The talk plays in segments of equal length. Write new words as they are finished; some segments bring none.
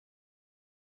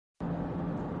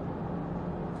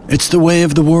It's the way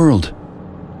of the world.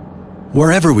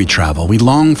 Wherever we travel, we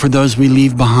long for those we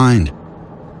leave behind.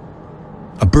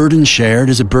 A burden shared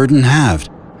is a burden halved,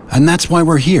 and that's why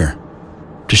we're here,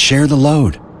 to share the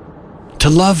load. To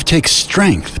love takes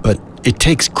strength, but it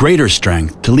takes greater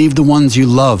strength to leave the ones you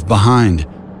love behind.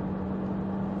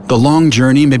 The long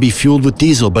journey may be fueled with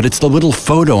diesel, but it's the little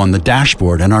photo on the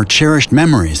dashboard and our cherished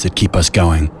memories that keep us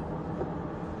going.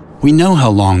 We know how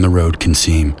long the road can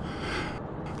seem,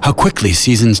 how quickly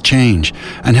seasons change,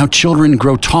 and how children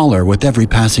grow taller with every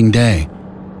passing day.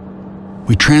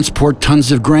 We transport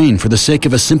tons of grain for the sake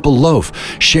of a simple loaf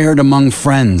shared among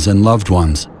friends and loved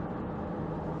ones.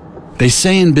 They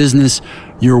say in business,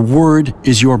 your word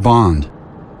is your bond.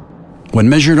 When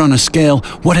measured on a scale,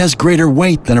 what has greater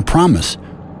weight than a promise?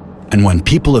 And when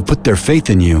people have put their faith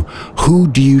in you, who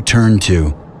do you turn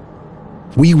to?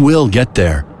 We will get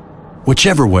there,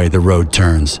 whichever way the road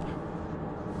turns.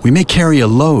 We may carry a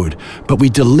load, but we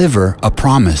deliver a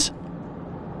promise.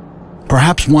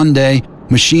 Perhaps one day,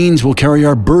 machines will carry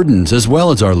our burdens as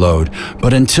well as our load,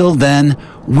 but until then,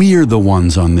 we're the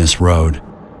ones on this road.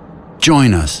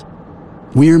 Join us.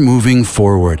 We're moving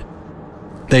forward.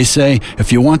 They say,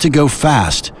 if you want to go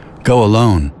fast, go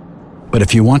alone. But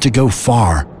if you want to go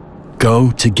far,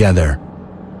 go together.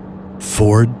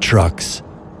 Ford trucks,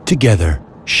 together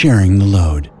sharing the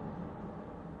load.